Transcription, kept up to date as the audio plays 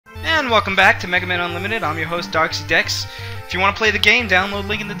And welcome back to Mega Man Unlimited. I'm your host, DarksyDex. If you want to play the game, download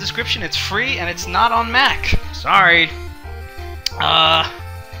link in the description. It's free and it's not on Mac. Sorry.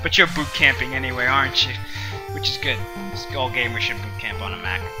 But you're boot camping anyway, aren't you? Which is good. All gamers should boot camp on a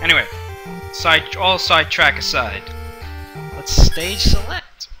Mac. Anyway, all sidetrack aside. Let's stage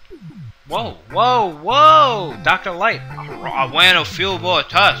select. Whoa, whoa, whoa! Dr. Light. I ran a few more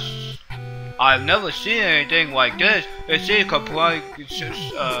tests. I've never seen anything like this. It's incomplete. It's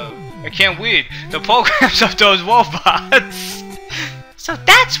just, I can't read the programs of those robots. So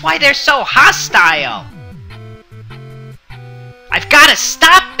that's why they're so hostile. I've got to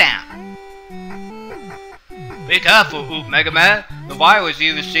stop them. Be careful, megaman. The virus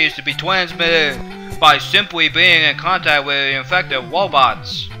even seems to be transmitted by simply being in contact with infected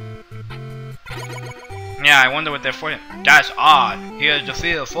robots. Yeah, I wonder what they're for. That's odd. He has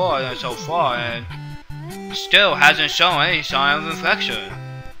defeated 4 of them so far and still hasn't shown any sign of infection.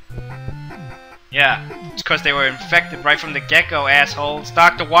 Yeah, it's because they were infected right from the get-go, assholes.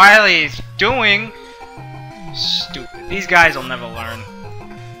 Dr. Wily's doing stupid. These guys will never learn.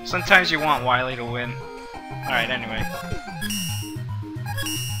 Sometimes you want Wily to win. Alright, anyway.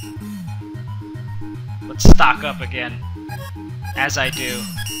 Let's stock up again. As I do.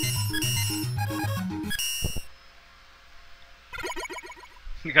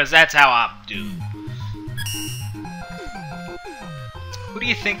 Because that's how I do. Who do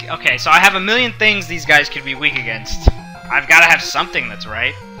you think? Okay, so I have a million things these guys could be weak against. I've got to have something that's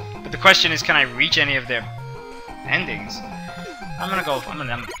right. But the question is, can I reach any of their endings? I'm gonna go.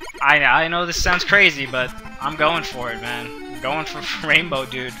 I know this sounds crazy, but I'm going for it, man. I'm going for Rainbow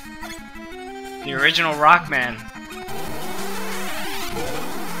Dude, the original Rockman.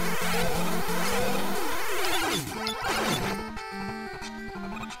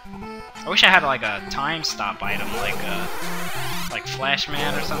 I wish I had like a time stop item, like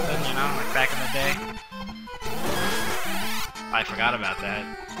Flashman or something, you know, like back in the day. I forgot about that.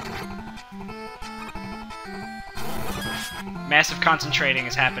 Massive concentrating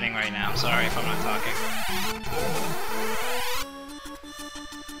is happening right now. I'm sorry if I'm not talking.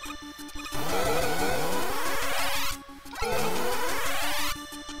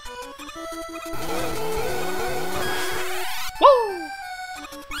 Woo!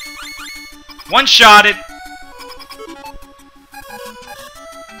 One-shotted!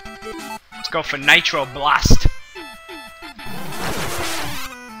 Let's go for Nitro Blast.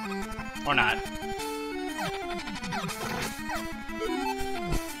 Or not.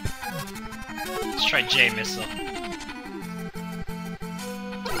 Let's try J-Missile.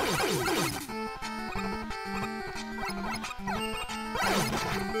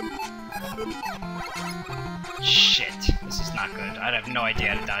 Shit, this is not good. I have no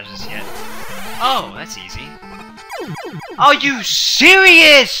idea how to dodge this yet. Oh, that's easy. Are you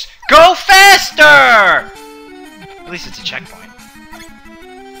serious? Go faster! At least it's a checkpoint.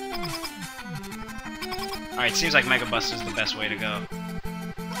 Alright, seems like Mega Bust is the best way to go.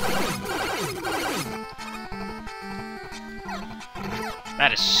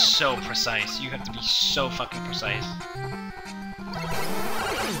 That is so precise. You have to be so fucking precise.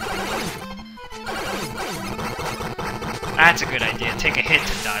 That's a good idea. Take a hit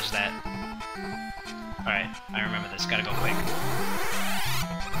to dodge that. Alright, I remember this. Gotta go quick.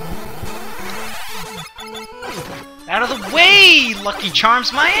 Out of the way! Lucky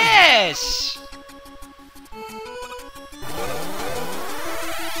Charms my ass!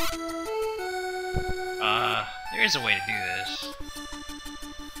 There is a way to do this.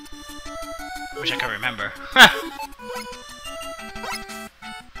 Wish I could remember.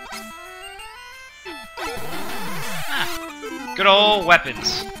 Good old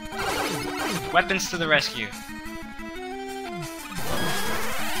weapons. Weapons to the rescue.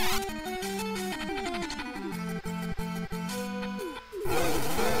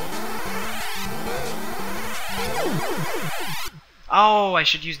 Oh, I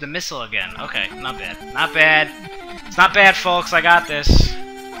should use the missile again. Okay, not bad. Not bad. It's not bad, folks. I got this.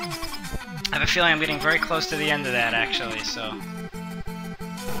 I have a feeling I'm getting very close to the end of that, actually, so...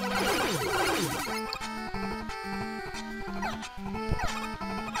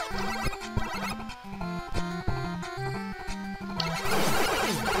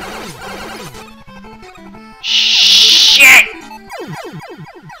 Shit!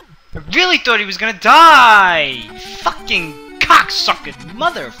 I really thought he was gonna die! Fucking cocksucking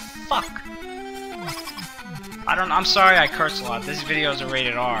motherfuck! I'm sorry I curse a lot. These videos are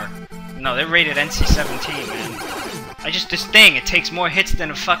rated R. No, they're rated NC-17, man. This thing, it takes more hits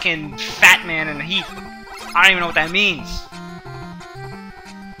than a fucking fat man in the heat. I don't even know what that means.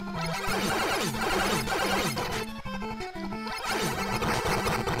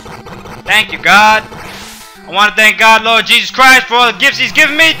 Thank you, God. I want to thank God, Lord Jesus Christ, for all the gifts He's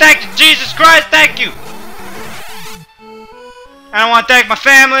given me. Thank you, Jesus Christ. Thank you. And I want to thank my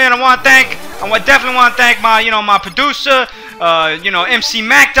family, and I definitely want to thank my, my producer, MC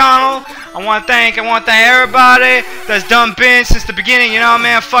MacDonald. I want to thank everybody that's done been since the beginning. You know,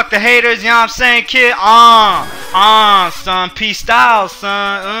 man, fuck the haters. You know what I'm saying, kid? Son, P style,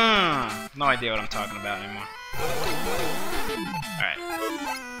 son. No idea what I'm talking about anymore. All right.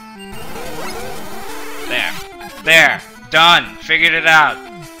 There, done. Figured it out.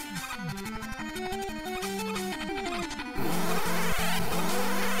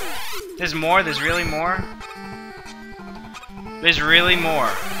 There's more. There's really more. There's really more.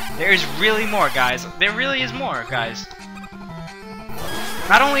 There's really more, guys. There really is more, guys.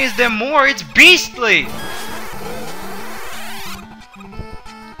 Not only is there more, it's beastly.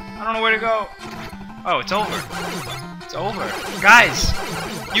 I don't know where to go. Oh, it's over. It's over. Guys!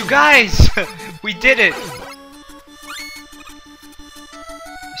 You guys! We did it!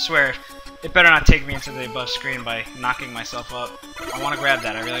 I swear, it better not take me into the above screen by knocking myself up. I want to grab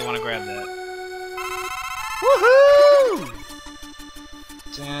that. I really want to grab that. Woohoo!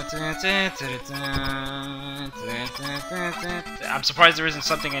 I'm surprised there isn't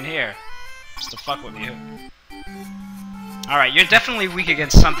something in here. Just to fuck with you. Alright, you're definitely weak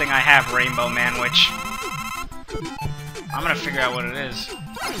against something I have, Rainbow Man, which... I'm gonna figure out what it is.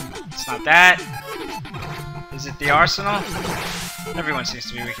 It's not that. Is it the arsenal? Everyone seems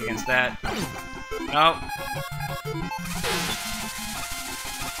to be weak against that. Nope.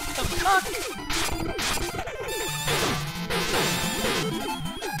 What the fuck?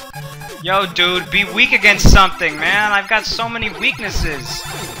 Yo, dude, be weak against something, man. I've got so many weaknesses.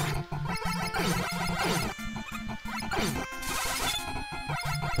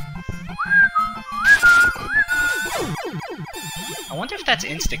 I wonder if that's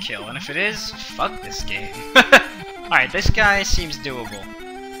insta-kill, and if it is, fuck this game. Alright, this guy seems doable.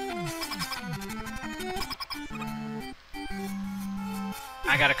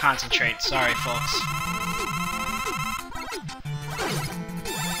 I gotta concentrate, sorry folks.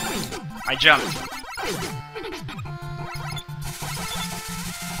 I jumped.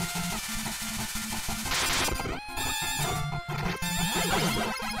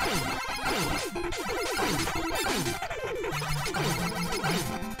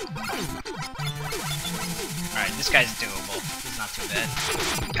 Alright, this guy's doable. He's not too bad.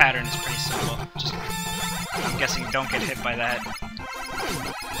 The pattern is pretty simple. Just, I'm guessing don't get hit by that.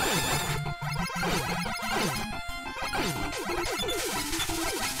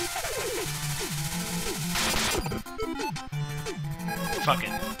 Fuck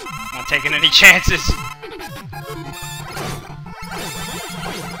it. Not taking any chances.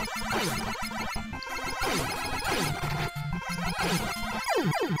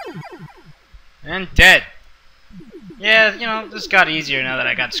 And dead. Yeah, you know, this got easier now that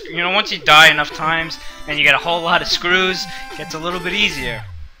I got... You know, once you die enough times and you get a whole lot of screws, it gets a little bit easier.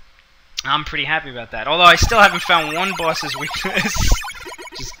 I'm pretty happy about that. Although I still haven't found one boss's weakness.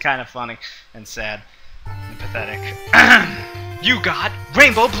 Which is kind of funny and sad and pathetic. You got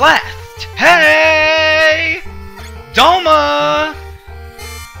Rainbow Blast! Hey! Doma!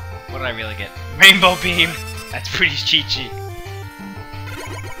 What did I really get? Rainbow Beam! That's pretty cheat.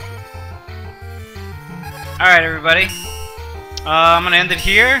 Alright, everybody. I'm gonna end it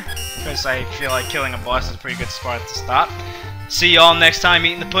here, because I feel like killing a boss is a pretty good spot to stop. See y'all next time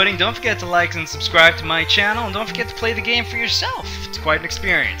eating the pudding. Don't forget to like and subscribe to my channel, and don't forget to play the game for yourself. It's quite an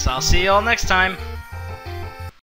experience. I'll see y'all next time.